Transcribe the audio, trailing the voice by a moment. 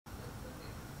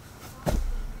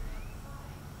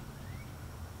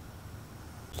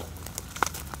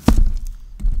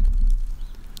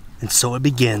And so it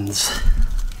begins.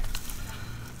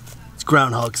 It's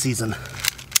groundhog season.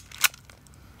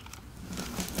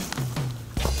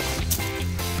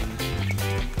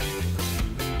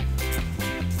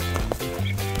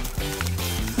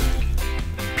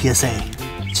 PSA,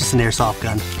 it's just an airsoft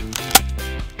gun.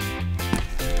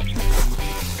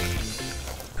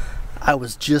 I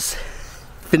was just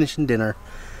finishing dinner,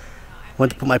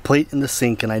 went to put my plate in the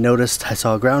sink, and I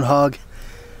saw a groundhog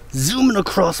zooming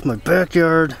across my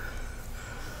backyard,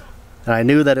 and I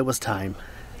knew that it was time.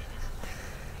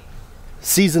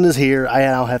 Season is here. I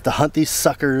now have to hunt these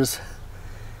suckers,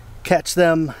 catch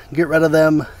them, get rid of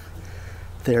them.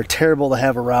 They're terrible to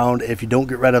have around. If you don't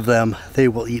get rid of them, they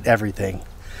will eat everything.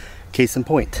 Case in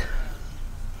point.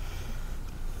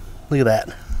 Look at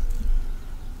that.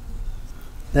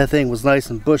 That thing was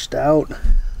nice and bushed out.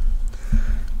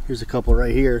 Here's a couple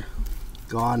right here.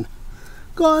 Gone.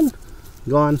 Gone.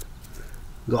 Gone.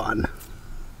 Gone.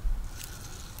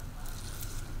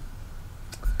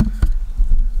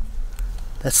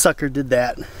 That sucker did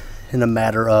that in a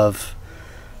matter of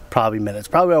probably minutes.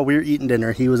 Probably while we were eating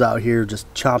dinner, he was out here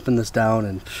just chomping this down,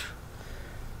 and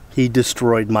he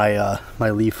destroyed my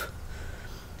leaf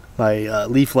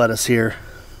lettuce here.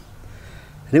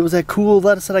 And it was that cool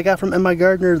lettuce that I got from my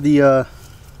gardener, the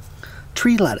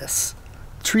tree lettuce.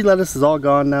 Tree lettuce is all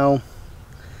gone now.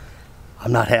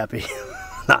 I'm not happy.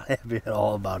 Not happy at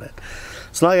all about it.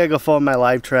 So now I gotta go find my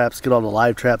live traps, get all the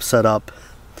live traps set up.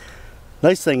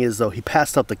 Nice thing is though, he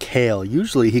passed up the kale.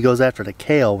 Usually he goes after the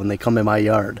kale when they come in my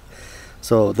yard.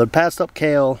 So the passed up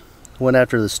kale went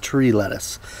after this tree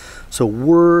lettuce. So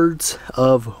words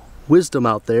of wisdom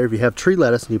out there, if you have tree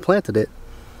lettuce and you planted it,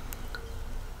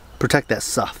 protect that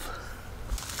stuff.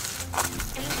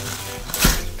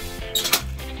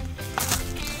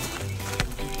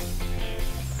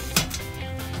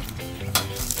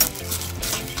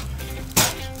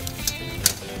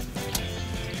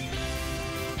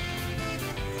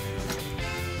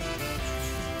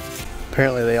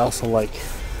 Apparently they also like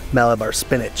Malabar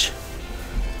spinach.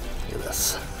 Look at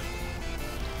this.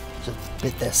 Just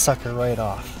bit that sucker right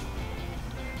off.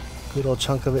 Good old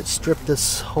chunk of it. Strip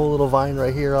this whole little vine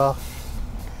right here off.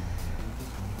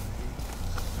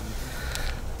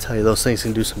 I tell you, those things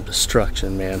can do some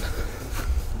destruction, man.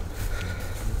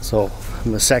 So I'm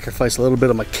gonna sacrifice a little bit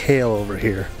of my kale over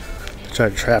here to try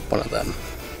to trap one of them.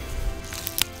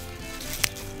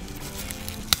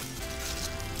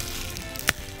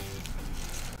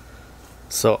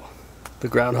 So the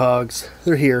groundhogs,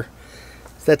 they're here.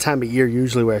 It's that time of year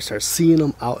usually where I start seeing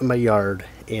them out in my yard,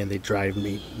 and they drive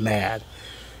me mad.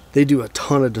 They do a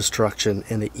ton of destruction,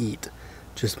 and they eat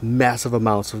just massive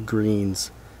amounts of greens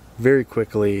very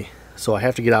quickly. So I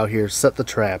have to get out here, set the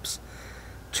traps,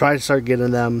 try to start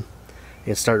getting them,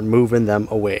 and start moving them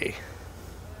away.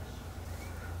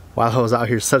 While I was out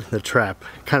here setting the trap,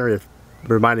 it kind of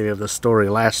reminded me of the story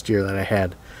last year that I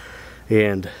had,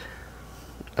 and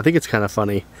I think it's kind of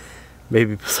funny.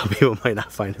 Maybe some people might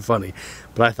not find it funny,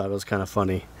 but I thought it was kind of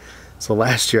funny. So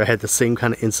last year I had the same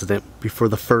kind of incident before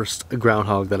the first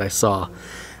groundhog that I saw.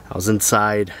 I was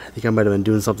inside. I think I might have been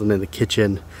doing something in the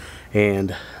kitchen,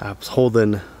 and I was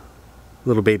holding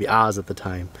little baby Oz at the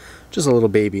time. Just a little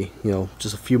baby, you know,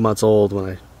 just a few months old when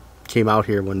I came out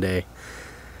here one day.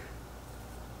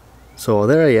 So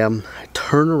there I am. I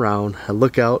turn around, I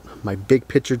look out my big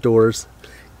picture doors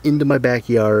into my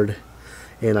backyard,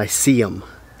 and I see him.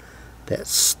 That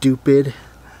stupid,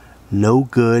 no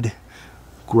good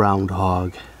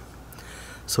groundhog.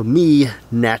 So me,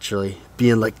 naturally,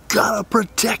 being like, gotta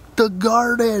protect the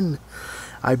garden,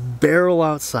 I barrel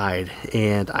outside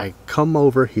and I come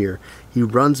over here. He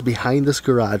runs behind this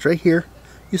garage right here.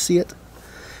 You see it?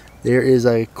 There is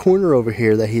a corner over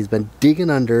here that he's been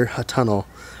digging under a tunnel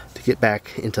to get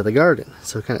back into the garden.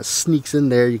 So it kind of sneaks in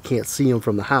there. You can't see him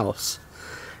from the house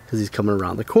because he's coming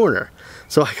around the corner.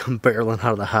 So I come barreling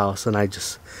out of the house, and I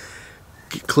just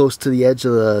get close to the edge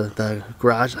of the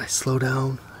garage, and I slow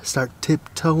down. I start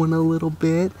tiptoeing a little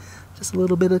bit, just a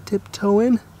little bit of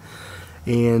tiptoeing,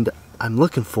 and I'm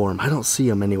looking for him. I don't see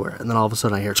him anywhere, and then all of a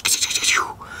sudden I hear,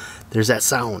 there's that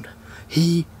sound.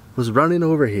 He was running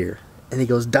over here, and he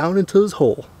goes down into his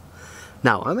hole.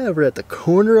 Now I'm over at the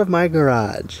corner of my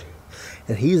garage,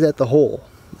 and he's at the hole.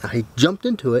 Now he jumped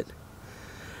into it,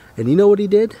 and you know what he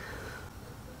did?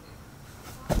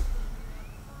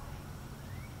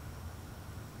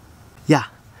 Yeah,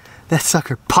 that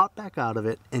sucker popped back out of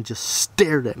it and just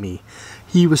stared at me.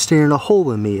 He was staring a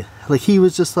hole in me. Like he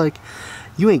was just like,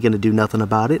 you ain't gonna do nothing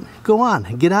about it. Go on,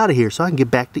 get out of here so I can get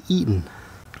back to eating.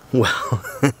 Well,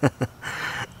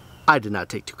 I did not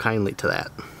take too kindly to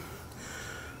that.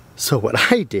 So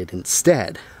what I did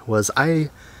instead was I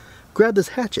grab this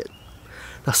hatchet.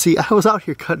 Now see, I was out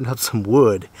here cutting up some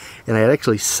wood, and I had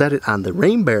actually set it on the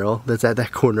rain barrel that's at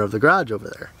that corner of the garage over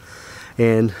there.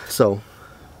 And so,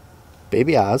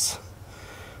 baby Oz,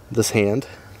 this hand,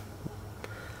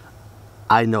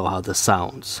 I know how this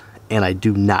sounds, and I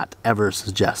do not ever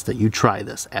suggest that you try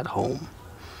this at home.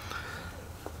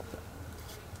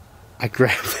 I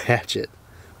grab the hatchet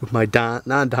with my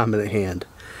non-dominant hand,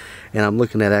 and I'm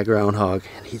looking at that groundhog,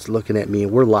 and he's looking at me,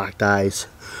 and we're locked eyes.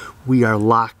 We are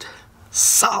locked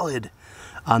solid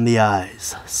on the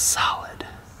eyes. Solid.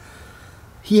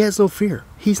 He has no fear.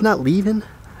 He's not leaving,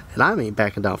 and I ain't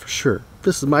backing down for sure.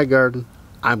 This is my garden.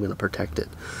 I'm going to protect it.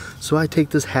 So I take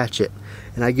this hatchet,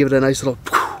 and I give it a nice little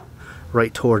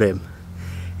right toward him.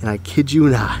 And I kid you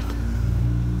not,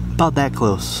 about that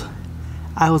close.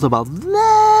 I was about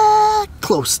that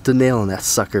close to nailing that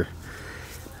sucker.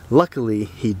 Luckily,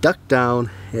 he ducked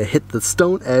down and hit the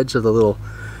stone edge of the little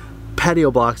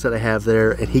patio blocks that I have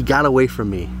there, and he got away from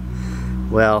me.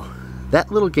 Well,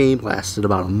 that little game lasted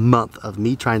about a month of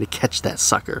me trying to catch that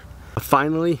sucker. But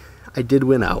finally, I did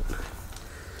win out.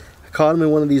 I caught him in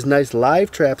one of these nice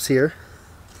live traps here.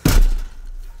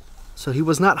 So he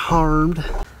was not harmed.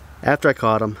 After I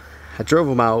caught him, I drove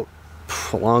him out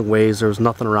a long ways. There was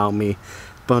nothing around me,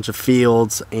 a bunch of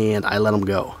fields, and I let him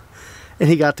go. And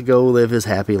he got to go live his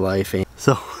happy life. And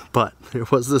so, but there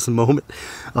was this moment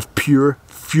of pure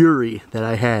fury that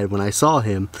I had when I saw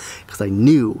him, because I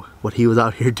knew what he was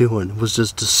out here doing was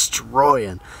just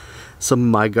destroying some of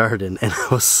my garden, and I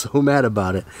was so mad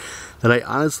about it that I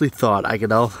honestly thought I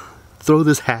could throw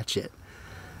this hatchet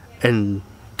and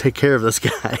take care of this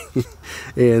guy.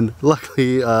 And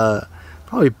luckily,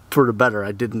 probably for the better,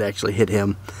 I didn't actually hit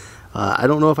him. I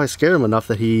don't know if I scared him enough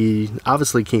that he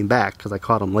obviously came back, because I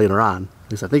caught him later on.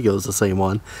 At least I think it was the same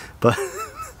one. But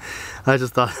I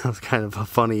just thought that was kind of a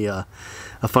funny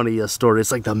story.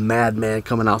 It's like the madman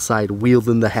coming outside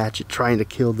wielding the hatchet trying to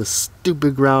kill this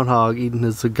stupid groundhog eating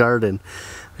his garden.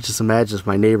 I just imagine if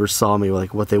my neighbors saw me,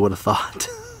 like, what they would have thought.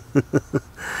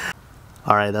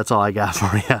 Alright, that's all I got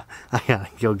for you. I gotta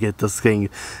go get this thing,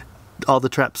 all the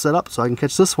traps set up so I can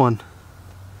catch this one.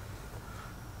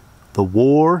 The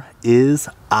war is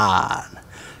on.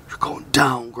 You're going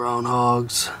down,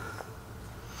 groundhogs.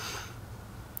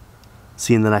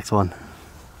 See you in the next one.